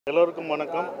எல்லோருக்கும்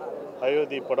வணக்கம்.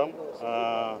 அயோத்தி படம்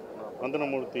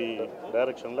வந்தனமூர்த்தி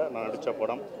டைரக்ஷனில் நான் நடித்த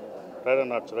படம்.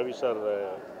 Triton arts Ravi sir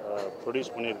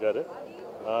produce பண்ணியிருக்காரு.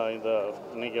 இந்த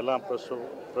இன்றைக்கி எல்லாம் ப்ரெஸ்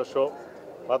ஷோ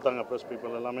பார்த்தாங்க, ப்ரெஸ்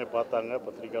பீப்புள் எல்லாமே பார்த்தாங்க,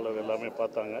 பத்திரிக்கையாளர் எல்லாமே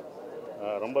பார்த்தாங்க.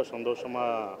 ரொம்ப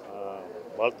சந்தோஷமாக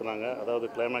வாழ்த்துனாங்க. அதாவது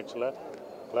கிளைமேக்ஸில்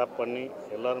கிளாப் பண்ணி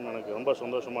எல்லோரும் எனக்கு ரொம்ப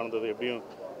சந்தோஷமாக இருந்தது. எப்படியும்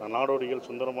நாடோடிகள்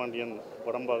சுந்தரபாண்டியன்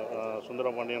படம்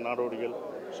சுந்தரபாண்டியன் நாடோடிகள்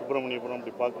சுப்பிரமணியபுரம்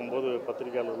அப்படி பார்க்கும்போது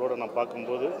பத்திரிகையாளர்களோடு நான்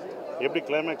பார்க்கும்போது எப்படி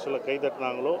கிளைமேக்ஸில் கை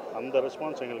தட்டினாங்களோ அந்த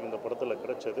ரெஸ்பான்ஸ் எங்களுக்கு இந்த படத்தில்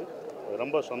கிடைச்சது.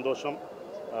 ரொம்ப சந்தோஷம்.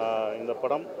 இந்த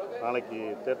படம் நாளைக்கு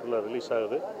தேட்டரில் ரிலீஸ்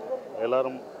ஆகுது.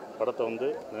 எல்லோரும் படத்தை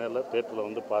நேரில்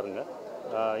தேட்டரில் பாருங்கள்.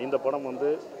 இந்த படம்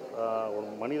ஒரு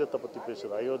மனிதத்தை பற்றி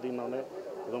பேசுது. அயோத்தின்னொன்னே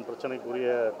எதுவும்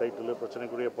பிரச்சனைக்குரிய டைட்டில்,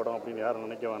 பிரச்சனைக்குரிய படம் அப்படின்னு யாரும்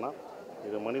நினைக்க வேணாம்.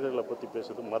 இது மனிதர்களை பற்றி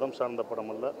பேசுது. மதம் சார்ந்த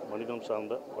படம் அல்ல, மனிதம்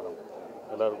சார்ந்த படம்.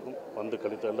 எல்லாருக்கும்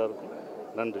கழித்த எல்லாருக்கும்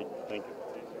நன்றி. தேங்க்யூ.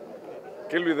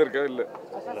 கேள்வி இதற்கா இல்லை?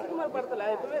 சசிகுமார் படத்துல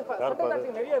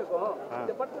எப்பவுமே நிறைய இருக்கும்.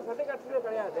 இந்த படத்துல சட்டை காட்சிகளே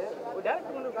கிடையாது. ஒரு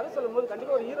டைரக்டர் கதை சொல்லும்போது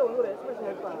கண்டிப்பா ஒரு ஹீரோ ஒரு எக்ஸ்பிரஷன்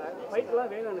எடுப்பாங்க.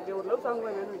 ஃபைட்லாம் வேணும், எனக்கு ஒரு லவ்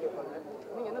சாங்லாம் வேணும்னு கேட்பாங்க.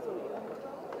 நீங்க என்ன சொல்லுவீங்க?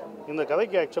 இந்த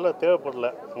கதைக்கு ஆக்சுவலாக தேவைப்படல.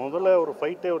 முதல்ல ஒரு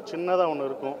ஃபைட்டே ஒரு சின்னதாக ஒன்று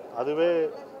இருக்கும். அதுவே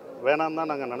வேணான்னு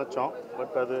தான் நாங்கள் நினச்சோம்.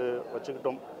 பட் அது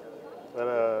வச்சுக்கிட்டோம்.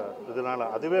 வேறு இதனால்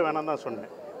அதுவே வேணாம் தான்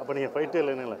சொன்னேன். அப்போ நீங்கள் ஃபைட்டே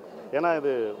இல்லைன்னு. ஏன்னா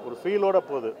இது ஒரு ஃபீலோடு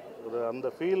போகுது. அந்த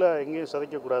ஃபீலை எங்கேயும்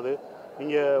சிதைக்கக்கூடாது.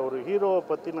 இங்கே ஒரு ஹீரோவை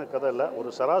பற்றின கதை இல்லை, ஒரு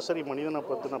சராசரி மனிதனை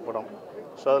பற்றின படம்.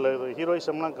 ஸோ அதில் இது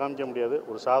ஹீரோயிசம்லாம் காமிக்க முடியாது.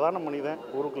 ஒரு சாதாரண மனிதன்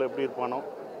ஊருக்குள்ளே எப்படி இருப்பானோ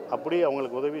அப்படி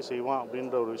அவங்களுக்கு உதவி செய்வான்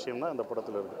அப்படின்ற ஒரு விஷயம் தான் இந்த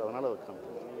படத்தில் இருக்குது. அதனால் அது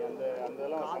காமிக்கும்.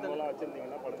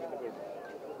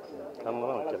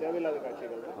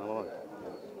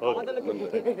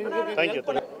 தேங்க்யூ.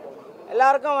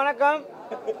 எல்லாருக்கும் வணக்கம்.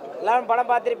 எல்லோரும் படம்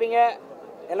பார்த்துருப்பீங்க.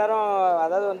 எல்லோரும்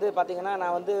அதாவது பார்த்திங்கன்னா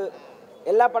நான்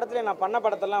எல்லா படத்துலையும் நான் பண்ண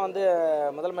படத்தெல்லாம்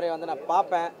முதல் முறையாக நான்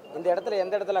பார்ப்பேன். இந்த இடத்துல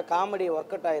எந்த இடத்துல காமெடி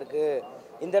ஒர்க் அவுட் ஆகிருக்கு,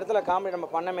 இந்த இடத்துல காமெடி நம்ம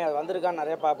பண்ணமே அது வந்திருக்கான்னு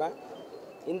நிறைய பார்ப்பேன்.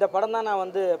 இந்த படம் தான்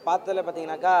நான் பார்த்ததில்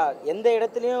பார்த்திங்கனாக்கா எந்த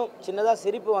இடத்துலையும் சின்னதாக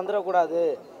சிரிப்பு வந்துடக்கூடாது.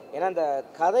 ஏன்னா இந்த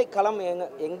கதை களம்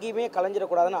எங்கேயுமே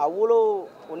கலைஞ்சிடக்கூடாதுன்னு அவ்வளோ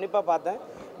உன்னிப்பாக பார்த்தேன்.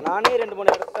 நானே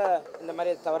 2-3 இடத்துல இந்த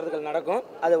மாதிரி தவறுகள் நடக்கும்.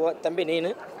 அது தம்பி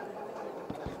நீனு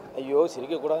ஐயோ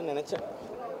சிரிக்கக்கூடாதுன்னு நினச்சேன்.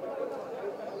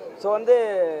 ஸோ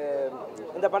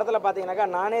இந்த படத்தில் பார்த்தீங்கன்னாக்கா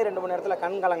நானே 2-3 இடத்துல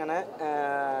கண் கலங்கினேன்.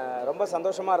 ரொம்ப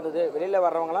சந்தோஷமாக இருந்தது. வெளியில்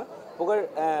வர்றவங்களாம் புகழ்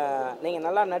நீங்கள்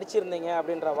நல்லா நடிச்சிருந்தீங்க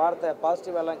அப்படின்ற வார்த்தை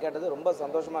பாசிட்டிவாலாம் கேட்டது ரொம்ப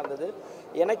சந்தோஷமாக இருந்தது.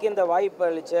 எனக்கு இந்த வாய்ப்பு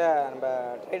அளித்த நம்ம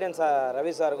ட்ரைடன் சார்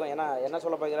ரவி சாருக்கும், ஏன்னா என்ன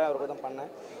சொல்ல போகிறேன் அவருக்கு தான்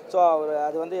பண்ணேன். ஸோ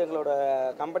அது எங்களோட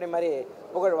கம்பெனி மாதிரி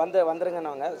புகழ்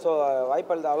வந்துருங்கன்னாங்க. ஸோ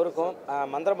வாய்ப்பு அளித்த அவருக்கும்,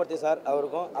 மந்திரமூர்த்தி சார்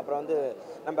அவருக்கும், அப்புறம்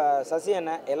நம்ம சசி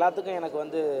அண்ணன் எல்லாத்துக்கும் எனக்கு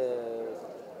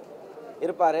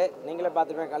இருப்பார். நீங்களே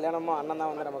பார்த்துருப்பேன், கல்யாணமும் அண்ணன்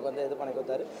தான் நமக்கு இது பண்ணி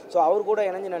கொடுத்தாரு. ஸோ அவர் கூட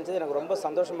இணைஞ்சு நினச்சது எனக்கு ரொம்ப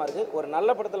சந்தோஷமாக இருக்குது. ஒரு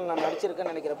நல்ல படத்தில் நான்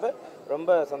நடிச்சிருக்கேன்னு நினைக்கிறப்ப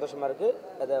ரொம்ப சந்தோஷமாக இருக்குது.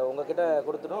 அதை உங்ககிட்ட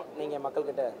கொடுத்துடும், நீங்கள்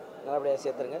மக்கள்கிட்ட நல்லபடியாக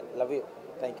சேர்த்துருங்க. Love you.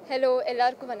 தேங்க்யூ. ஹலோ,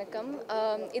 எல்லாருக்கும் வணக்கம்.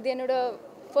 இது என்னோட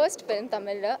ஃபர்ஸ்ட் ஃபிலிம்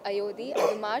தமிழில், அயோத்தி.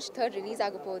 அது March 3 ரிலீஸ்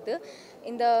ஆக போகுது.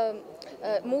 இந்த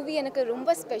மூவி எனக்கு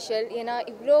ரொம்ப ஸ்பெஷல். ஏன்னா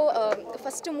இவ்வளோ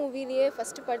ஃபஸ்ட்டு மூவிலேயே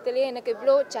ஃபஸ்ட்டு படத்துலேயே எனக்கு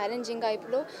இவ்வளோ சேலஞ்சிங்காக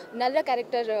இவ்வளோ நல்ல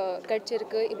கேரக்டர்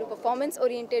கிடச்சிருக்கு, இவ்வளோ பர்ஃபார்மன்ஸ்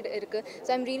ஓரியன்டட் இருக்குது.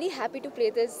 So I'm really happy to play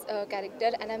this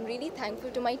character and I'm really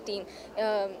thankful to my team.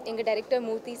 எங்கள் director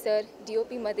Murthy sir,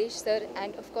 DOP Madhesh sir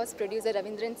and of course producer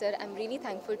Ravindran sir. I'm really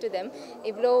thankful to them.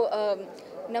 இவ்வளோ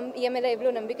என் மேலே இவ்வளோ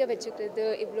நம்பிக்கை வச்சுக்கிறது,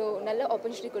 இவ்வளோ நல்ல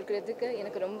opportunity கொடுக்கறதுக்கு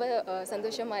எனக்கு ரொம்ப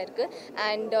சந்தோஷமாக இருக்குது.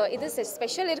 அண்ட் இது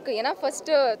ஸ்பெஷல் இருக்குது ஏன்னா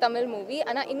ஃபஸ்ட்டு தமிழ் மூவி.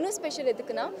 ஆனால் இன்னும் ஸ்பெஷல்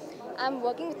எதுக்குன்னா, I am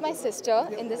working with my sister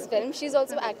in this film. She is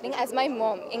also acting as my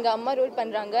mom. எங்கள் அம்மா ரோல்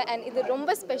பண்ணுறாங்க. அண்ட் இது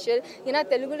ரொம்ப ஸ்பெஷல். ஏன்னா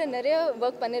தெலுங்குல நிறைய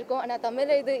ஒர்க் பண்ணியிருக்கோம், ஆனால்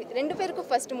தமிழில் இது 2 பேருக்கும்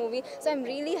first movie. So I am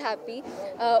really happy.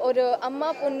 ஒரு அம்மா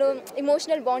பொண்ணு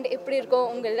இமோஷ்னல் பாண்ட் எப்படி இருக்கோ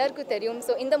உங்கள் எல்லாருக்கும் தெரியும்.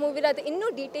 ஸோ இந்த மூவியில் அது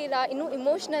இன்னும் டீட்டெயிலாக, இன்னும்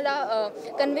இமோஷ்னலாக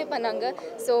கன்வே பண்ணாங்க.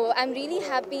 So I'm really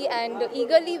happy and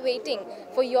eagerly waiting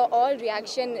for your all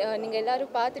reaction. நீங்க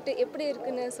எல்லாரும் பார்த்துட்டு எப்படி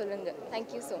இருக்குன்னு சொல்லுங்க. Thank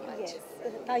you so much. Yes,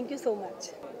 thank you so much.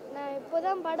 நான்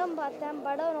இப்போதான் படம் பார்த்தேன்.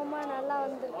 படம் ரொம்ப நல்லா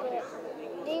வந்திருக்கு.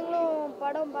 நீங்களும்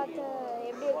படம் பார்த்து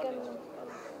எப்படி இருக்குன்னு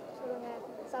சொல்லுங்க,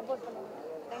 சப்போர்ட் பண்ணுங்க.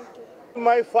 Thank you.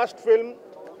 My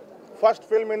first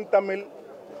film in Tamil,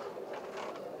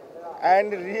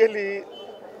 and really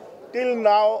till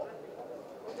now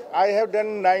I have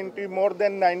done more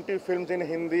than 90 films in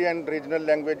Hindi and regional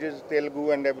languages, Telugu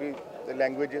and every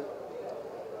languages.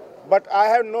 But I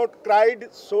have not cried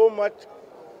so much.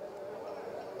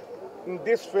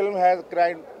 This film has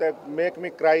cried, that make me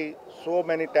cry so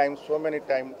many times.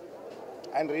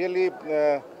 And really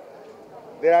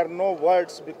there are no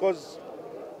words because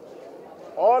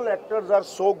all actors are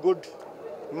so good.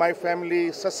 My family,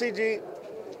 Sasi ji,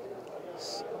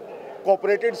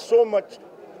 cooperated so much.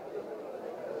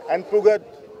 And Pugazh,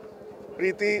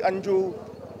 Preeti, Anju,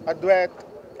 Advait,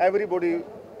 everybody.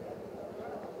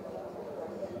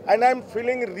 And I'm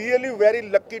feeling really very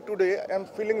lucky today. I'm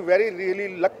feeling really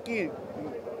lucky.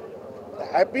 The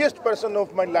happiest person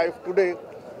of my life today.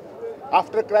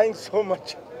 After crying so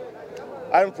much,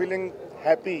 I'm feeling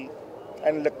happy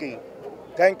and lucky.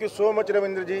 Thank you so much,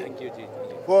 Ravindraji. Thank you,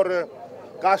 for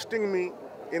casting me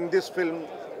in this film.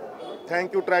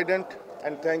 Thank you, Trident,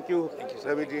 and thank you,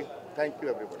 Raviji. Thank you,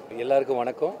 everybody. எல்லாருக்கும்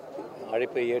வணக்கம்.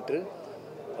 அழைப்பை ஏற்று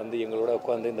வந்து எங்களோட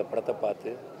உட்காந்து இந்த படத்தை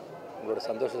பார்த்து உங்களோட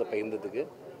சந்தோஷத்தை பகிர்ந்ததுக்கு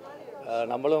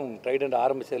நம்மளும் ட்ரைடண்ட்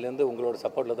ஆரம்பித்ததுலேருந்து உங்களோட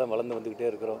சப்போர்ட்டில் தான் வளர்ந்து வந்துக்கிட்டே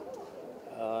இருக்கிறோம்.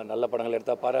 நல்ல படங்கள்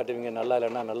எடுத்தால் பாராட்டுவீங்க, நல்லா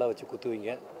இல்லைன்னா நல்லா வச்சு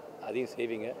குத்துவீங்க, அதையும்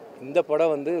செய்வீங்க. இந்த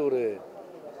படம் வந்து ஒரு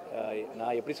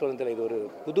நான் எப்படி சொல்லுறதில்ல, இது ஒரு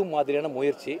புது மாதிரியான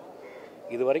முயற்சி.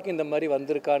 இது வரைக்கும் இந்த மாதிரி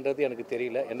வந்திருக்கான்றது எனக்கு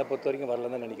தெரியல. என்னை பொறுத்த வரைக்கும்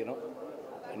வரலன்னு தான் நினைக்கணும்.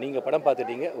 நீங்கள் படம்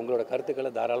பார்த்துட்டீங்க, உங்களோட கருத்துக்களை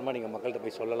தாராளமாக நீங்கள் மக்கள்கிட்ட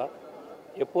போய் சொல்லலாம்.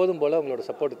 எப்போதும் போல் உங்களோட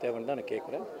சப்போர்ட் தேவைன்னு தான் நான்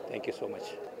கேட்குறேன். Thank you so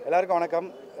much. எல்லாருக்கும் வணக்கம்.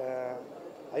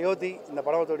 அயோத்தி இந்த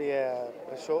படத்துடைய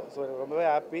ஷோ. ஸோ ரொம்பவே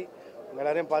ஹாப்பி உங்கள்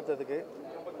எல்லோரையும் பார்த்ததுக்கு.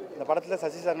 இந்த படத்தில்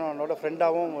சசி சரணனோட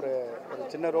ஃப்ரெண்டாகவும் ஒரு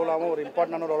சின்ன ரோலாகவும் ஒரு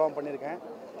இம்பார்ட்டண்டான ரோலாகவும் பண்ணியிருக்கேன்.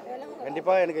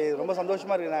 கண்டிப்பாக எனக்கு ரொம்ப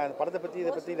சந்தோஷமாக இருக்குது. நான் படத்தை பற்றி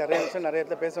இதை பற்றி நிறைய விஷயம் நிறைய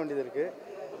இடத்துல பேச வேண்டியது இருக்குது.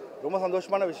 ரொம்ப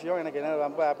சந்தோஷமான விஷயம். எனக்கு என்ன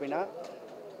ரொம்ப ஹாப்பினா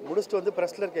முடிச்சுட்டு வந்து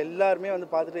ப்ரெஸ்ஸில் இருக்க எல்லாருமே வந்து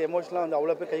பார்த்துட்டு எமோஷனலாக வந்து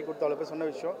அவ்வளோ பேர் கை கொடுத்து அவ்வளோ பேர் சொன்ன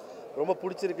விஷயம் ரொம்ப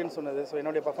பிடிச்சிருக்குன்னு சொன்னது. ஸோ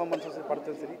என்னுடைய பர்ஃபார்மன்ஸும் சரி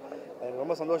படத்தும் சரி அது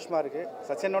ரொம்ப சந்தோஷமாக இருக்குது.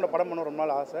 சச்சினோட படம் பண்ண ரொம்ப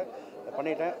நாள் ஆசை, அதை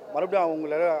பண்ணிட்டேன். மறுபடியும்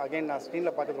அவங்கள அகைன் நான்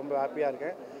ஸ்க்ரீனில் பார்த்து ரொம்ப ஹாப்பியாக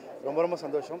இருக்கேன். ரொம்ப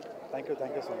சந்தோஷம். Thank you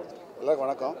so much. எல்லாருக்கும்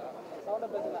வணக்கம்.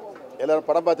 எல்லோரும்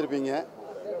படம் பார்த்துருப்பீங்க.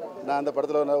 நான் அந்த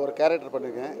படத்தில் ஒரு கேரக்டர்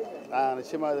பண்ணியிருக்கேன். நான்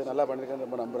நிச்சயமாக இது நல்லா பண்ணியிருக்கேன்னு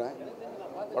ரொம்ப நம்புகிறேன்.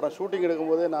 படம் ஷூட்டிங்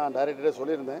எடுக்கும்போது நான் டைரக்டரே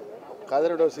சொல்லியிருந்தேன்,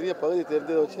 கதையோட ஒரு சிறிய பகுதி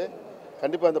தெரிஞ்சதை வச்சு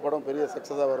கண்டிப்பாக அந்த படம் பெரிய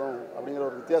சக்ஸஸாக வரும் அப்படிங்கிற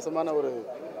ஒரு வித்தியாசமான ஒரு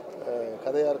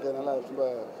கதையாக இருக்கிறதுனால ரொம்ப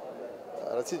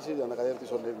ரசித்து அந்த கதையை பற்றி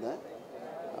சொல்லியிருந்தேன்.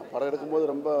 படம் எடுக்கும்போது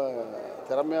ரொம்ப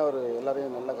திறமையாக ஒரு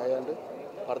எல்லாரையும் நல்லா கையாண்டு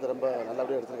படத்தை ரொம்ப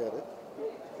நல்லபடியாக எடுத்திருக்காரு.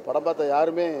 படம் பார்த்த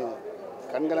யாருமே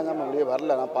கண்கலங்காமல் வெளியே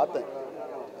வரல. நான் பார்த்தேன்,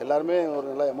 எல்லாருமே ஒரு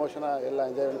நல்ல எமோஷனாக எல்லாம்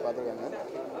என்ஜாய் பண்ணி பார்த்துருக்காங்க.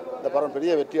 இந்த படம்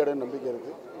பெரிய வெற்றி அடையும் நம்பிக்கை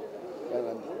இருக்குது.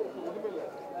 நன்றி.